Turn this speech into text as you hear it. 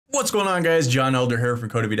What's going on, guys? John Elder here from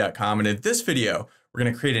Codemy.com, and in this video, we're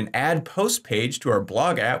going to create an add post page to our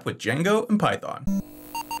blog app with Django and Python.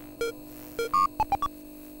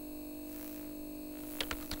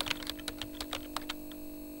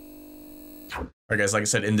 Alright guys, like I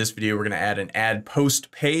said, in this video, we're going to add an add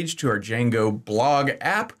post page to our Django blog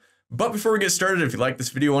app. But before we get started, if you like this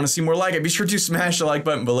video, want to see more like it, be sure to smash the like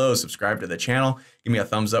button below, subscribe to the channel, give me a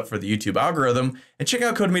thumbs up for the YouTube algorithm, and check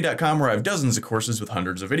out Codemy.com where I have dozens of courses with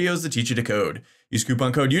hundreds of videos that teach you to code. Use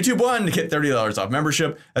coupon code YouTube1 to get $30 off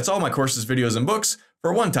membership. That's all my courses, videos, and books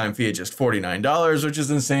for a one-time fee at just $49, which is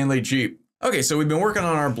insanely cheap. Okay, so we've been working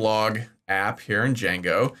on our blog app here in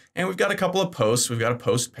Django, and we've got a couple of posts. We've got a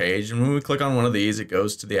post page, and when we click on one of these, it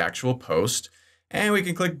goes to the actual post, and we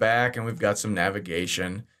can click back, and we've got some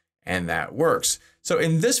navigation, and that works. So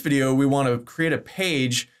in this video, we want to create a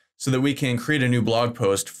page so that we can create a new blog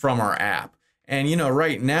post from our app. And you know,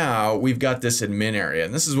 right now we've got this admin area,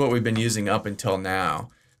 and this is what we've been using up until now.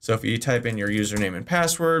 So if you type in your username and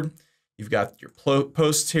password, you've got your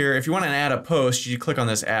posts here. If you want to add a post, you click on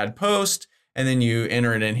this add post, and then you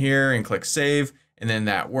enter it in here and click save, and then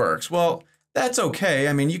that works. Well, that's okay.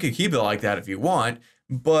 I mean, you could keep it like that if you want,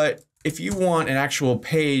 but if you want an actual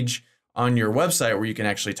page on your website where you can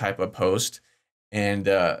actually type a post and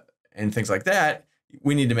things like that,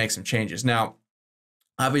 we need to make some changes. Now,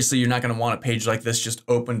 obviously, you're not going to want a page like this just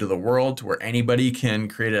open to the world to where anybody can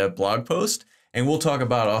create a blog post, and we'll talk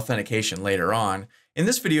about authentication later on. In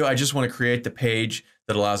this video, I just want to create the page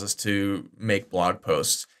that allows us to make blog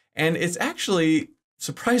posts, and it's actually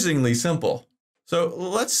surprisingly simple. So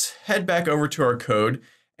let's head back over to our code,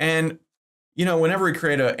 and you know, whenever we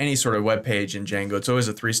create any sort of web page in Django, it's always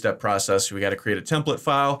a three-step process. We got to create a template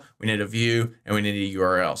file, we need a view, and we need a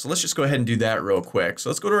URL. So let's just go ahead and do that real quick. So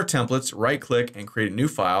let's go to our templates, right-click, and create a new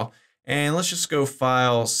file. And let's just go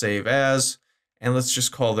File, Save As, and let's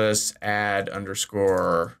just call this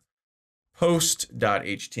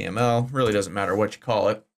add_post.html. Really doesn't matter what you call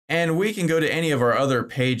it. And we can go to any of our other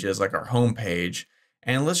pages, like our home page,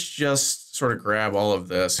 and let's just sort of grab all of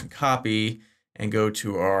this and copy and go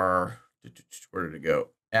to our, where did it go?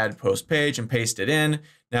 Add post page and paste it in.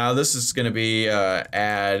 Now this is going to be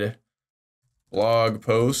add blog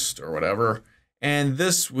post or whatever. And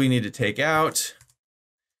this we need to take out,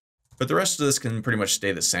 but the rest of this can pretty much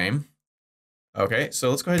stay the same. Okay, so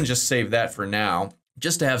let's go ahead and just save that for now,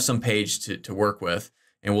 just to have some page to work with.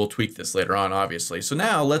 And we'll tweak this later on, obviously. So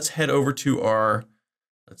now let's head over to our,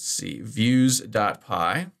 let's see,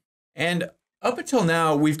 views.py. And up until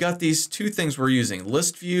now, we've got these two things we're using,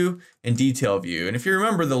 list view and detail view. And if you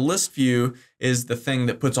remember, the list view is the thing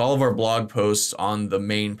that puts all of our blog posts on the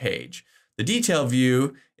main page. The detail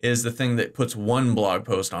view is the thing that puts one blog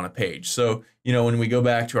post on a page. So, you know, when we go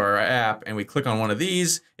back to our app and we click on one of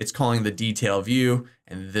these, it's calling the detail view,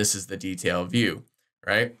 and this is the detail view,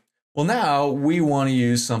 right? Well, now we want to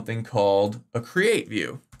use something called a create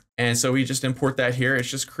view. And so we just import that here.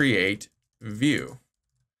 It's just create view.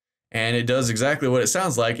 And it does exactly what it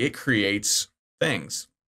sounds like. It creates things,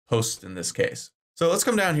 posts in this case. So let's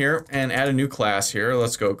come down here and add a new class here.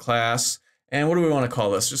 Let's go class. And what do we want to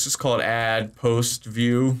call this? Just call it add post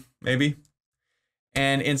view, maybe.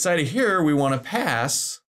 And inside of here, we want to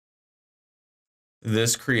pass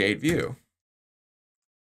this create view.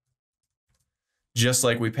 Just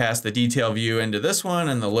like we passed the detail view into this one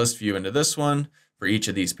and the list view into this one for each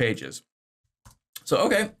of these pages. So,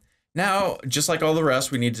 okay. Now, just like all the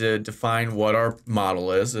rest, we need to define what our model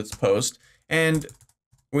is. It's post, and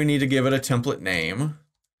we need to give it a template name.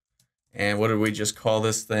 And what did we just call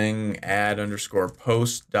this thing?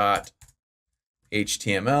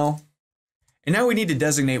 add_post.html. And now we need to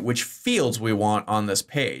designate which fields we want on this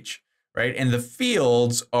page, right? And the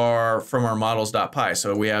fields are from our models.py.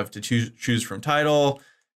 So we have to choose from title,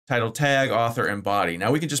 title tag, author, and body.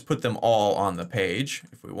 Now we can just put them all on the page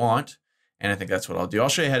if we want. And I think that's what I'll do. I'll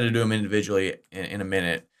show you how to do them individually in a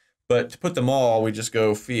minute. But to put them all, we just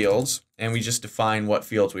go fields, and we just define what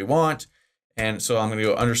fields we want. And so I'm going to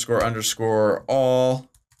go __all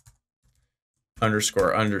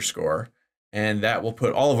 __. And that will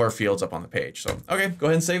put all of our fields up on the page. So, okay, go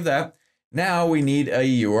ahead and save that. Now we need a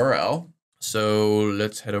URL. So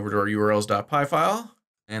let's head over to our urls.py file,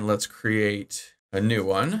 and let's create a new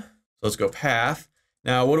one. So let's go path.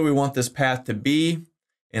 Now, what do we want this path to be?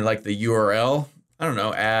 And like the URL, I don't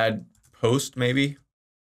know, add post maybe,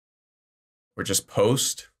 or just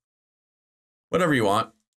post, whatever you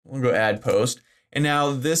want. We'll go add post. And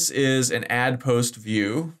now this is an add post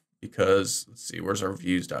view because let's see, where's our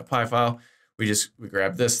views.py file? We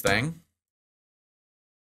grab this thing,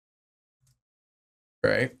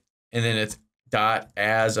 right? And then it's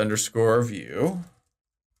 .as_view.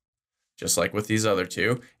 just like with these other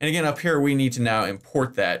two. And again, up here, we need to now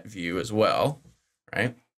import that view as well,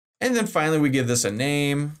 right? And then finally, we give this a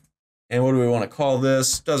name. And what do we want to call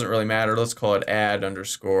this? Doesn't really matter. Let's call it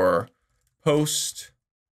add_post.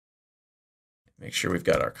 Make sure we've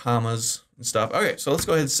got our commas and stuff. Okay, so let's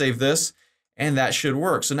go ahead and save this, and that should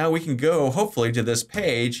work. So now we can go, hopefully, to this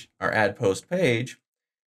page, our add post page,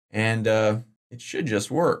 and it should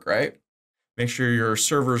just work, right? Make sure your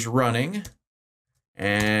server's running,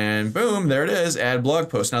 and boom, there it is, add blog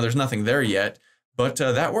post. Now there's nothing there yet, but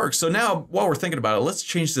that works. So now, while we're thinking about it, let's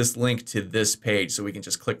change this link to this page so we can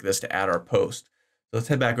just click this to add our post. So let's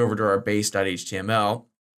head back over to our base.html,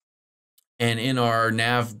 and in our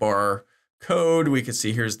nav bar code, we can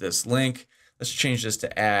see here's this link. Let's change this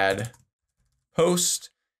to add post,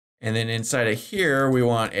 and then inside of here, we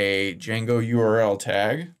want a Django URL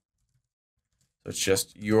tag. So it's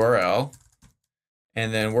just URL.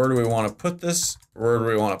 And then where do we want to put this? Where do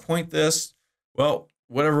we want to point this? Well,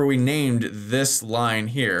 whatever we named this line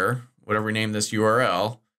here, whatever we named this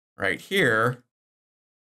URL right here,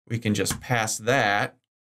 we can just pass that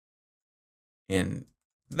in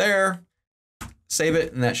there, save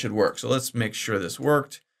it, and that should work. So let's make sure this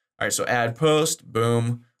worked. All right, so add post,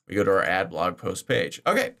 boom, we go to our add blog post page.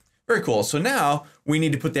 Okay, very cool. So now we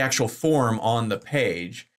need to put the actual form on the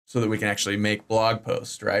page so that we can actually make blog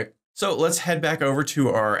posts, right? So let's head back over to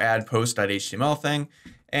our add post.html thing.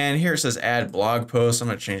 And here it says add blog post. I'm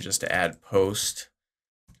going to change this to add post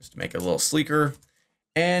just to make it a little sleeker.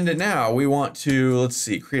 And now we want to, let's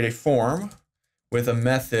see, create a form with a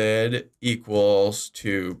method equals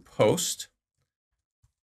to post,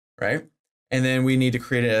 right? And then we need to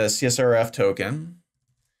create a CSRF token.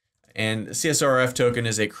 And the CSRF token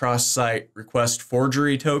is a cross-site request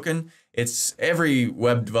forgery token. It's every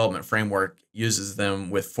web development framework uses them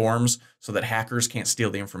with forms so that hackers can't steal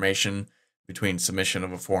the information between submission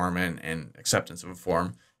of a form and acceptance of a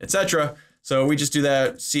form, etc. So we just do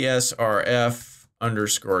that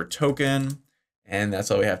CSRF_token, and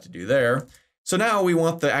that's all we have to do there. So now we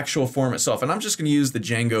want the actual form itself, and I'm just going to use the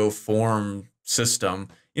Django form system.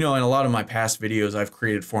 You know, in a lot of my past videos, I've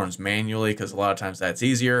created forms manually because a lot of times that's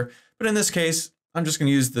easier. But in this case, I'm just going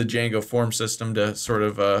to use the Django form system to sort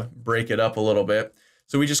of break it up a little bit.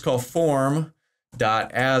 So we just call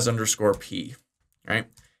form.as_p, right?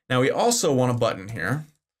 Now we also want a button here.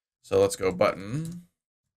 So let's go button.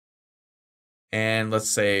 And let's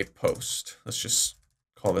say post. Let's just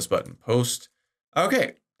call this button post.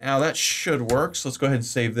 Okay, now that should work. So let's go ahead and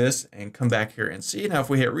save this and come back here and see. Now if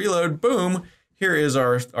we hit reload, boom, here is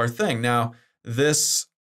our thing. Now this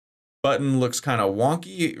button looks kind of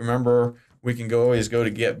wonky. Remember, we can always go to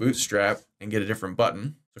get bootstrap and get a different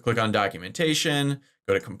button. So click on documentation,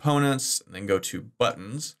 go to components, and then go to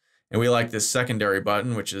buttons. And we like this secondary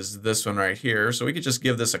button, which is this one right here. So we could just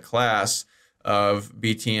give this a class of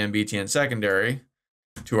BTN secondary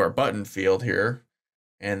to our button field here.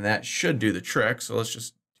 And that should do the trick. So let's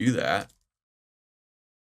just do that.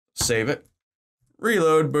 Save it.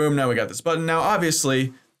 Reload, boom, now we got this button. Now,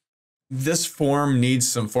 obviously, this form needs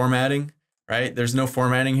some formatting, right? There's no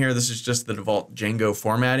formatting here. This is just the default Django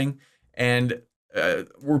formatting. And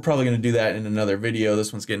we're probably going to do that in another video.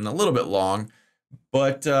 This one's getting a little bit long.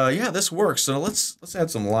 But yeah, this works. So let's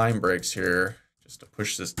add some line breaks here just to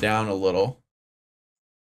push this down a little.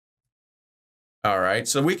 All right,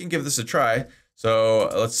 so we can give this a try.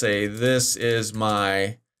 So let's say this is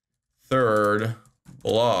my third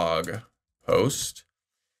blog post.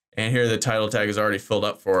 And here the title tag is already filled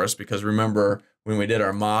up for us because remember when we did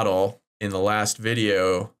our model in the last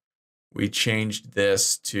video, we changed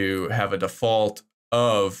this to have a default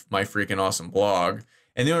of my freaking awesome blog.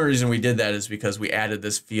 And the only reason we did that is because we added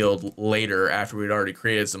this field later after we'd already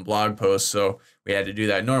created some blog posts. So we had to do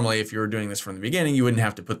that. Normally, if you were doing this from the beginning, you wouldn't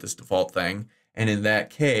have to put this default thing. And in that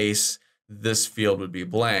case, this field would be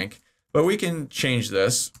blank. But we can change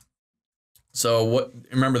this. So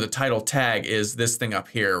remember the title tag is this thing up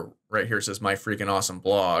here. Right here it says my freaking awesome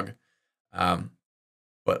blog.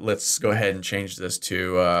 But let's go ahead and change this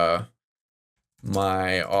to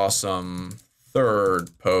my awesome third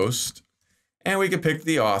post. And we could pick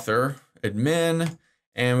the author, admin,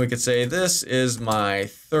 and we could say this is my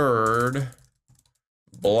third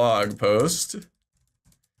blog post.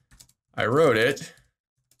 I wrote it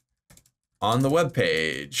on the web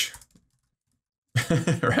page,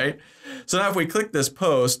 right? So now if we click this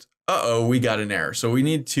post, we got an error. So we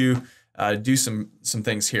need to do some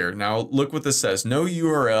things here. Now look what this says, no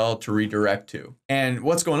URL to redirect to. And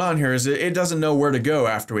what's going on here is it doesn't know where to go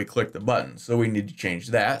after we click the button. So we need to change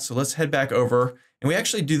that. So let's head back over, and we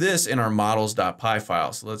actually do this in our models.py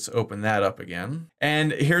file. So let's open that up again.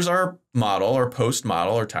 And here's our model, our post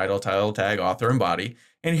model, our title, tag, author, and body.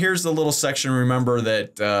 And here's the little section, remember,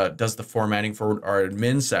 that does the formatting for our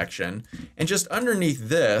admin section. And just underneath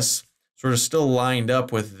this, sort of still lined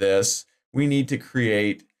up with this, we need to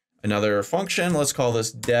create another function. Let's call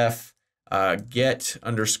this def get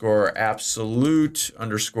underscore absolute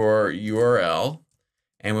underscore URL.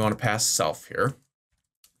 And we want to pass self here.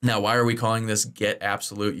 Now, why are we calling this get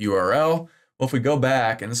absolute URL? Well, if we go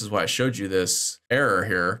back, and this is why I showed you this error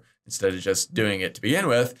here, instead of just doing it to begin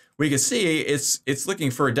with, we can see it's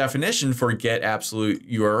looking for a definition for get absolute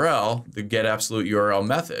URL, the get absolute URL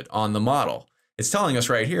method on the model. It's telling us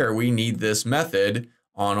right here, we need this method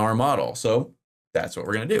on our model. So that's what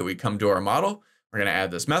we're going to do. We come to our model, we're going to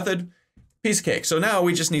add this method, piece of cake. So now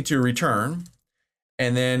we just need to return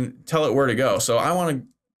and then tell it where to go. So I want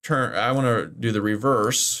to do the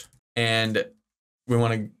reverse, and we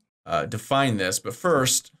want to define this, but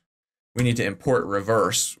first we need to import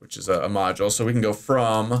reverse, which is a module. So we can go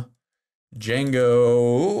from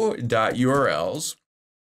Django.urls,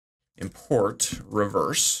 import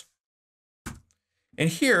reverse. And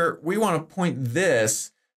here we want to point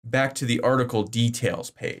this back to the article details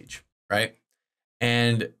page, right?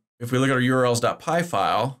 And if we look at our urls.py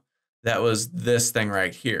file, that was this thing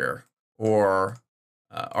right here, or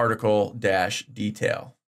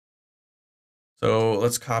article-detail. So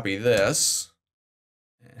let's copy this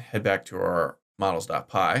and head back to our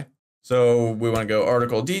models.py. So we want to go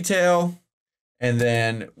article detail, and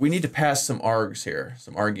then we need to pass some args here,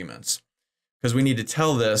 some arguments, because we need to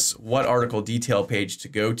tell this what article detail page to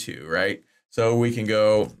go to, right? So we can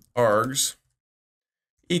go args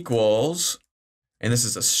equals, and this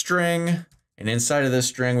is a string, and inside of this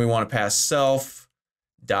string we want to pass self.id.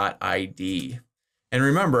 And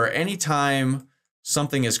remember, anytime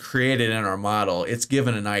something is created in our model, it's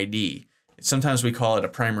given an ID. Sometimes we call it a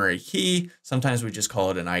primary key, sometimes we just call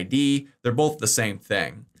it an ID. They're both the same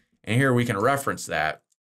thing. And here we can reference that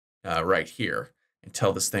right here and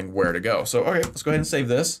tell this thing where to go. So, okay, let's go ahead and save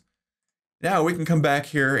this. Now we can come back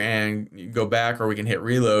here and go back, or we can hit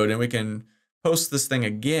reload, and we can post this thing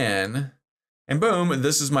again. And boom,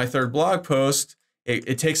 this is my third blog post.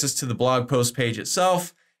 It takes us to the blog post page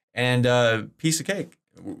itself, and piece of cake.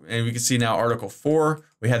 And we can see now article 4.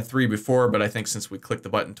 We had 3 before, but I think since we clicked the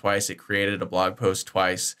button twice, it created a blog post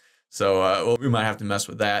twice. So we might have to mess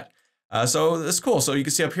with that. So that's cool. So you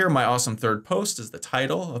can see up here, my awesome third post is the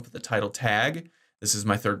title, up at the title tag. This is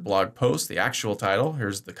my third blog post, the actual title.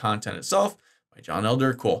 Here's the content itself by John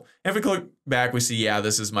Elder. Cool. And if we click back, we see, yeah,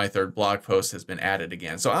 this is my third blog post has been added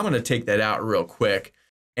again. So I'm going to take that out real quick.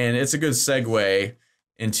 And it's a good segue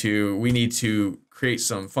into, we need to create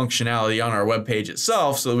some functionality on our web page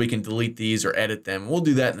itself so that we can delete these or edit them. We'll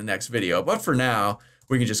do that in the next video. But for now,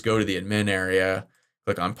 we can just go to the admin area,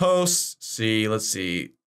 click on posts, let's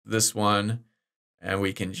see this one, and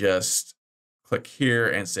we can just click here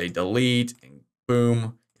and say delete, and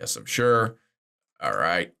boom, yes, I'm sure. All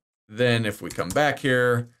right. Then if we come back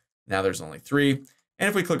here, now there's only 3. And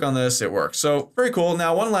if we click on this, it works. So very cool.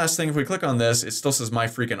 Now, one last thing, if we click on this, it still says my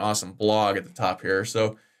freaking awesome blog at the top here.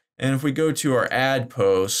 So, and if we go to our ad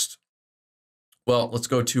post, well, let's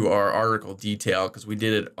go to our article detail because we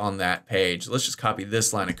did it on that page. Let's just copy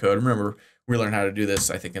this line of code. Remember, we learned how to do this,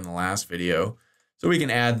 I think, in the last video. So we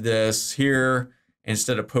can add this here.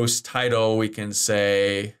 Instead of post title, we can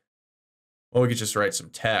say, well, we could just write some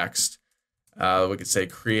text. We could say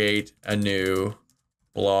create a new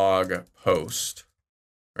blog post,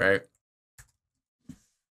 right?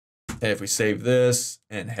 And if we save this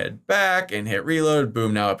and head back and hit reload,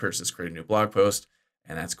 boom, now up here it says create a new blog post,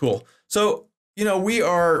 and that's cool. So, you know, we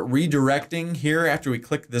are redirecting here after we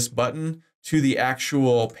click this button to the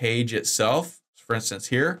actual page itself. For instance,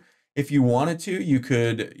 here, if you wanted to, you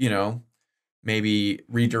could, you know, maybe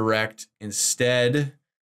redirect instead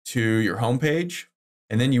to your home page,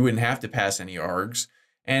 and then you wouldn't have to pass any args.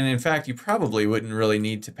 And in fact, you probably wouldn't really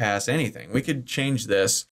need to pass anything. We could change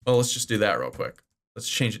this. Well, let's just do that real quick. Let's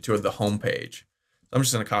change it to the home page. So I'm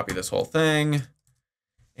just going to copy this whole thing.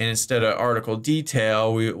 And instead of article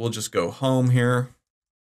detail, we'll just go home here.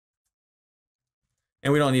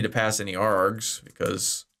 And we don't need to pass any args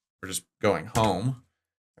because we're just going home.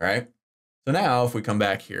 All right. So now if we come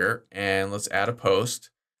back here and let's add a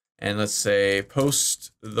post, and let's say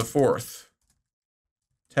post the 4th,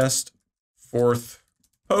 test 4th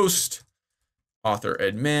post, author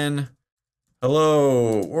admin,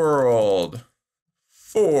 hello world,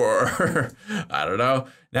 4. I don't know.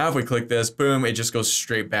 Now if we click this, boom, it just goes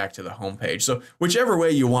straight back to the home page. So whichever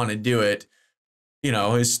way you want to do it, you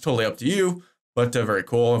know, is totally up to you, but very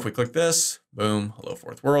cool. If we click this, boom, hello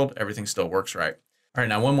fourth world, everything still works right. All right,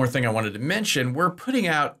 now one more thing I wanted to mention, we're putting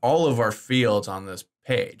out all of our fields on this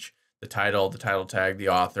page, the title tag, the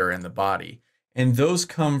author, and the body. And those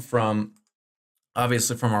come from,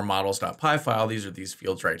 obviously from our models.py file. These are these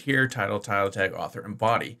fields right here, title tag, author, and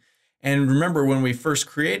body. And remember when we first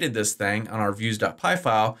created this thing on our views.py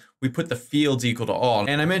file, we put the fields equal to all.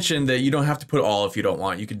 And I mentioned that you don't have to put all if you don't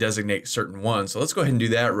want. You could designate certain ones. So let's go ahead and do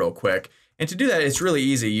that real quick. And to do that, it's really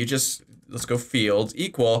easy. You just, let's go fields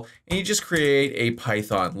equal, and you just create a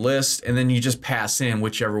Python list, and then you just pass in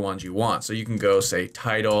whichever ones you want. So you can go say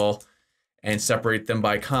title and separate them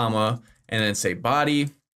by comma, and then say body.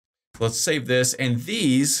 Let's save this. And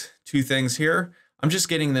these two things here, I'm just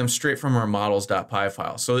getting them straight from our models.py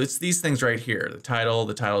file. So it's these things right here, the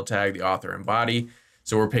title tag, the author, and body.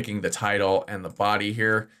 So we're picking the title and the body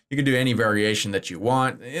here. You can do any variation that you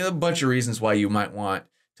want. A bunch of reasons why you might want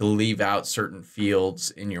to leave out certain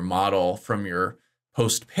fields in your model from your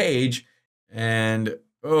post page. And,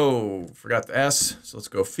 oh, forgot the S. So let's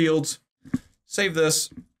go fields, save this,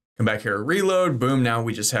 come back here, reload, boom. Now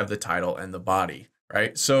we just have the title and the body,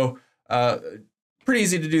 right? So pretty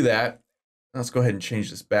easy to do that. Let's go ahead and change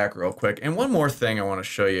this back real quick. And one more thing I want to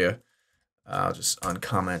show you, I'll just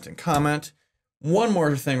uncomment and comment. One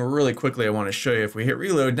more thing really quickly I want to show you if we hit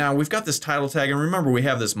reload. Now we've got this title tag, and remember we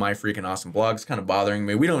have this my freaking awesome blog. It's kind of bothering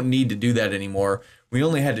me. We don't need to do that anymore. We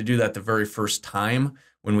only had to do that the very first time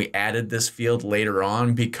when we added this field later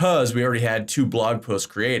on because we already had 2 blog posts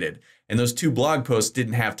created. And those 2 blog posts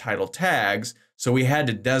didn't have title tags, so we had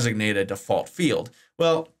to designate a default field.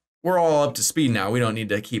 Well, we're all up to speed now. We don't need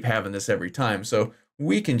to keep having this every time. So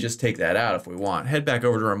we can just take that out if we want. Head back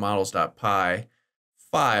over to our models.py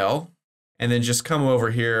file and then just come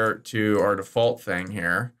over here to our default thing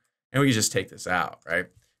here. And we can just take this out, right?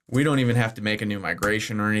 We don't even have to make a new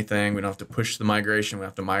migration or anything. We don't have to push the migration. We don't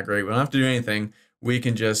have to migrate. We don't have to do anything. We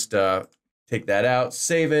can just take that out,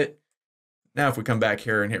 save it. Now if we come back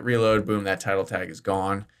here and hit reload, boom, that title tag is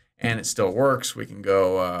gone and it still works. We can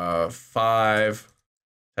go 5.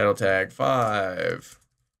 Title tag 5,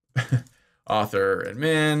 author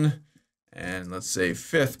admin, and let's say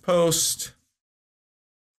 5th post,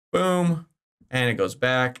 boom, and it goes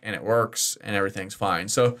back and it works and everything's fine.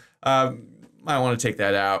 So I want to take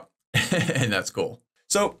that out and that's cool.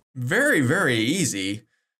 So very, very easy.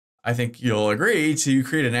 I think you'll agree to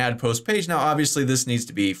create an add post page. Now, obviously this needs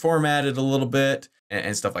to be formatted a little bit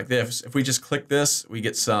and stuff like this. If we just click this, we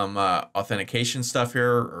get some authentication stuff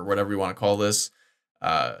here or whatever you want to call this.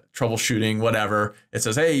 Troubleshooting, whatever. It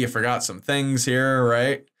says, hey, you forgot some things here,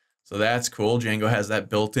 right? So that's cool. Django has that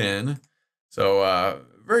built in. So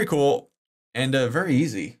very cool and very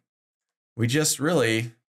easy. We just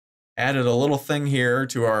really added a little thing here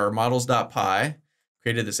to our models.py,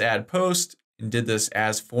 created this add post, and did this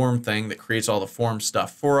as form thing that creates all the form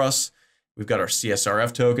stuff for us. We've got our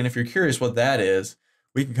CSRF token. If you're curious what that is,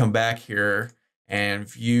 we can come back here and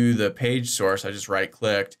view the page source. I just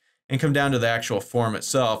right-clicked and come down to the actual form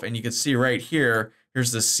itself. And you can see right here,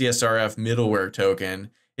 here's the CSRF middleware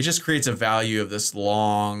token. It just creates a value of this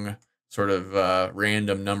long sort of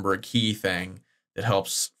random number key thing that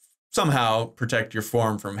helps somehow protect your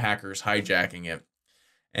form from hackers hijacking it.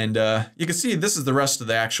 And you can see this is the rest of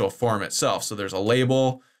the actual form itself. So there's a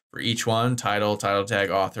label for each one, title tag,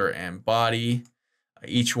 author, and body.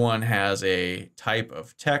 Each one has a type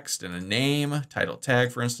of text and a name, title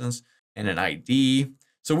tag, for instance, and an ID.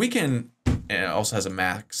 So we can, and it also has a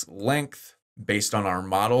max length based on our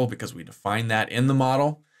model because we define that in the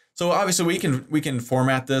model. So obviously we can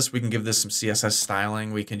format this. We can give this some CSS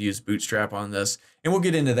styling. We can use Bootstrap on this, and we'll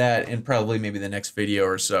get into that in probably maybe the next video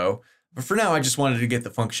or so. But for now, I just wanted to get the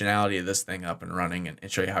functionality of this thing up and running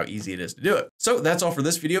and show you how easy it is to do it. So that's all for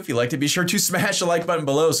this video. If you liked it, be sure to smash the like button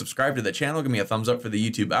below, subscribe to the channel, give me a thumbs up for the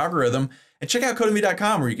YouTube algorithm, and check out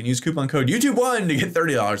Codemy.com where you can use coupon code YouTube1 to get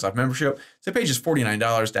 $30 off membership. The page is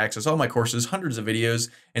 $49 to access all my courses, hundreds of videos,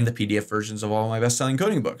 and the PDF versions of all my best-selling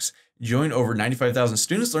coding books. Join over 95,000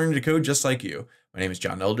 students learning to code just like you. My name is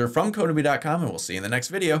John Elder from Codemy.com, and we'll see you in the next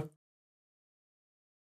video.